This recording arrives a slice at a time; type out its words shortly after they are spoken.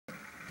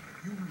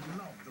You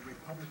love the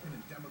Republican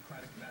and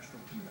Democratic National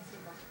Committees.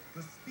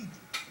 The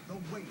speeches, the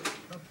weight,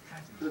 the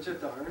pageant.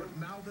 But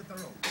now that they're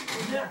over,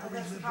 no,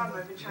 that's the problem.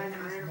 I've been trying to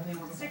iron them. They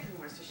won't stick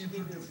anymore, so she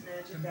gave me this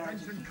magic badge.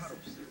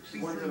 The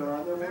ones that are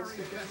on their ones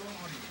stick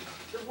anymore?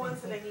 The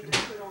ones that I need to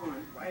put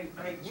on. I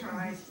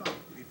tried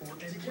before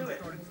to do anyone it.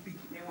 started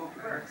speaking. They won't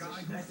work. So Guy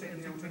I who's said,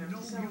 dancing to we're no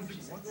going to sew. music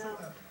She said, no.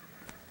 whatsoever.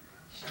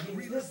 She And needs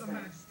relive this the thing.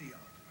 majesty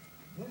of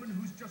woman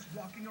who's just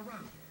walking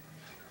around.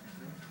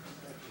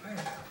 And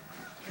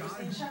Here's the guy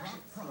who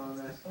instructions. rock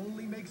proms that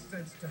only makes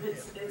sense to him.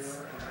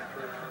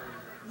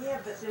 Yeah,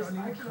 but there's,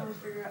 I can only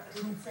figure out, it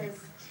says,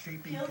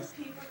 Shaping peel the his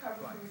paper cover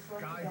from the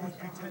front guy back who's out.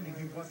 pretending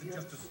he wasn't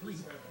just asleep.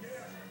 So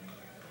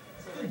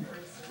like, for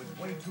instance, With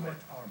way too much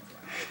arm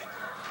flash.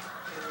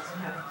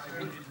 Some guy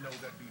who didn't know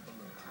there'd be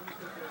balloons.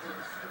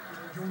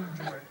 You'll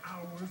enjoy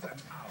hours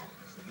and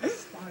hours of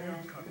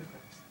inspired cuttings.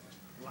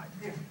 Like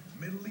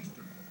Middle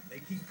Eastern women, they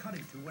keep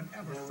cutting to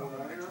whenever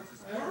someone mentions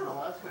this.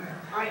 wow.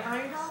 I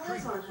ironed all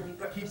those on, honey,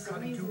 but for Keep some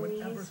cutting to reason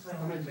whenever these,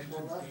 someone mentions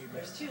gay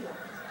there's men. 2 lines.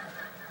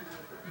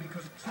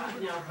 Because No,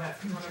 children but are our one of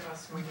future.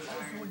 us We've might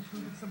also iron.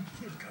 included some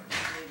kid cuttings.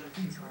 Maybe a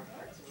few more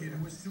parts. Kid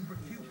who is super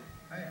cute.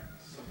 And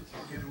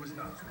kid who is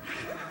not so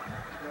cute.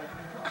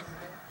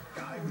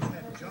 Guy who's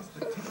had just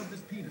the tip of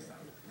his penis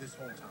out this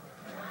whole time.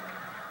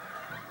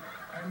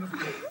 And of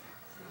course,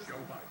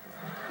 Joe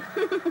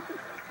Biden.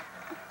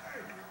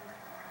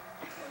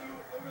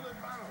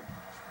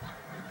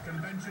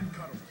 Convention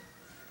cuddle.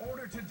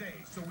 Order today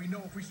so we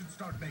know if we should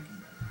start making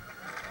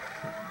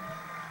them.